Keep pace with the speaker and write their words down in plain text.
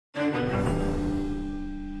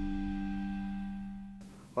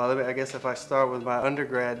Well, I guess if I start with my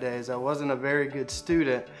undergrad days, I wasn't a very good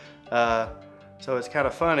student. So it's kind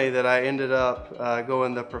of funny that I ended up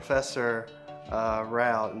going the professor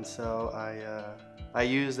route. And so I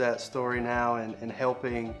use that story now in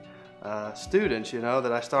helping students,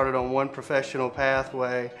 that I started on one professional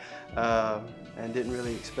pathway and didn't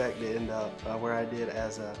really expect to end up where I did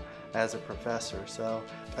as a professor. So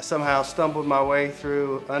I somehow stumbled my way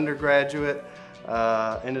through undergraduate,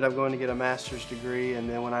 ended up going to get a master's degree, and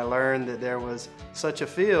then when I learned that there was such a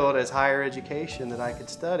field as higher education that I could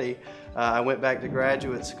study, I went back to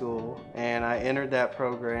graduate school and I entered that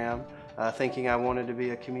program thinking I wanted to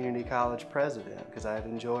be a community college president because I had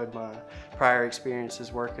enjoyed my prior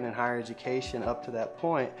experiences working in higher education up to that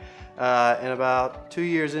point. And about 2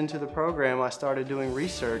 years into the program, I started doing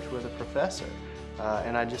research with a professor.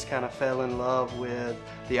 And I just kind of fell in love with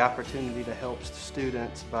the opportunity to help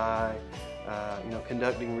students by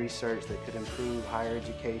conducting research that could improve higher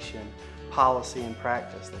education policy and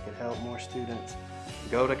practice, that could help more students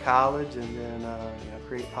go to college and then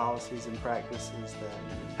create policies and practices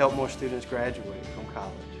that help more students graduate from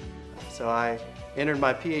college. So I entered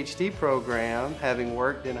my Ph.D. program having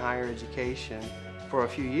worked in higher education for a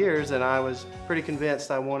few years, and I was pretty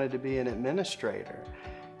convinced I wanted to be an administrator.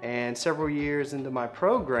 And several years into my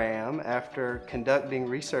program, after conducting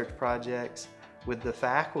research projects with the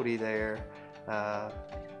faculty there,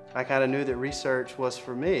 I kind of knew that research was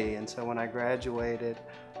for me. And so when I graduated,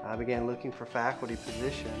 I began looking for faculty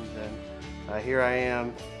positions, and here I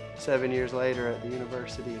am 7 years later at the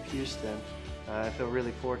University of Houston. I feel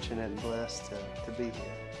really fortunate and blessed to be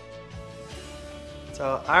here.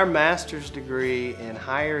 So our master's degree in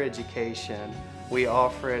higher education, we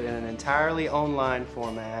offer it in an entirely online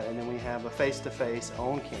format, and then we have a face-to-face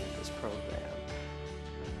on-campus program.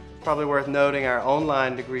 Probably worth noting, our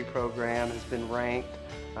online degree program has been ranked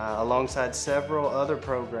alongside several other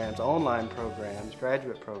programs, online programs,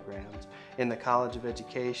 graduate programs in the College of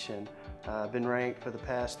Education. Been ranked for the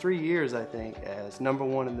past 3 years, I think, as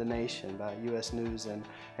 #1 in the nation by U.S. News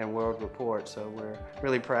and World Report. So we're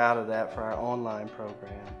really proud of that for our online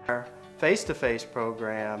program. Our face-to-face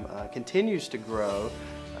program continues to grow.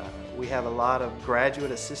 We have a lot of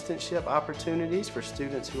graduate assistantship opportunities for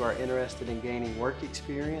students who are interested in gaining work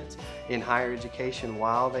experience in higher education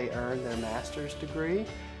while they earn their master's degree.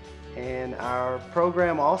 And our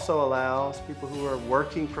program also allows people who are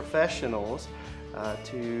working professionals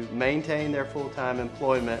to maintain their full-time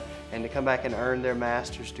employment and to come back and earn their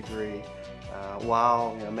master's degree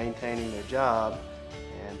while maintaining their job.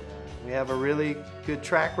 And we have a really good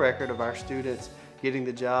track record of our students getting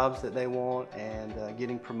the jobs that they want and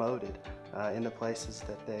getting promoted in the places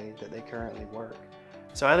that they currently work.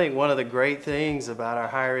 So I think one of the great things about our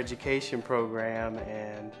higher education program,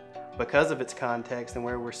 and because of its context and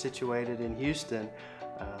where we're situated in Houston,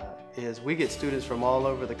 is we get students from all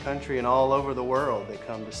over the country and all over the world that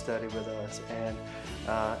come to study with us. And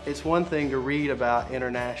it's one thing to read about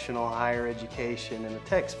international higher education in a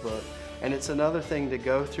textbook, and it's another thing to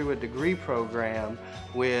go through a degree program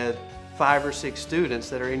with 5 or 6 students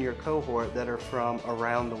that are in your cohort that are from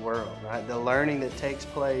around the world, right? The learning that takes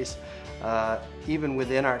place even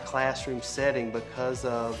within our classroom setting because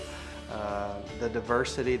of the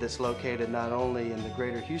diversity that's located not only in the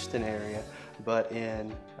greater Houston area, but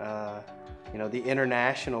in the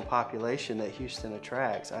international population that Houston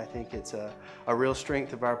attracts. I think it's a real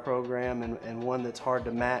strength of our program and one that's hard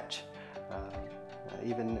to match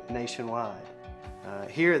even nationwide.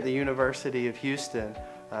 Here at the University of Houston,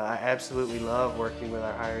 I absolutely love working with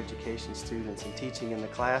our higher education students and teaching in the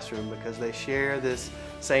classroom because they share this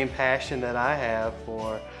same passion that I have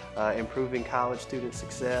for improving college student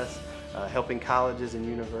success, helping colleges and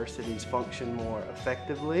universities function more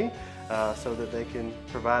effectively so that they can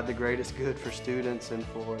provide the greatest good for students and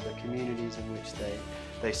for the communities in which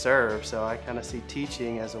they serve. So I kind of see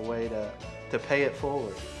teaching as a way to pay it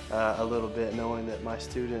forward a little bit, knowing that my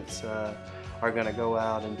students are going to go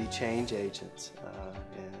out and be change agents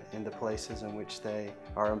in the places in which they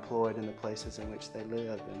are employed, in the places in which they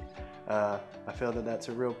live. And I feel that that's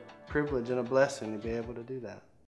a real privilege and a blessing to be able to do that.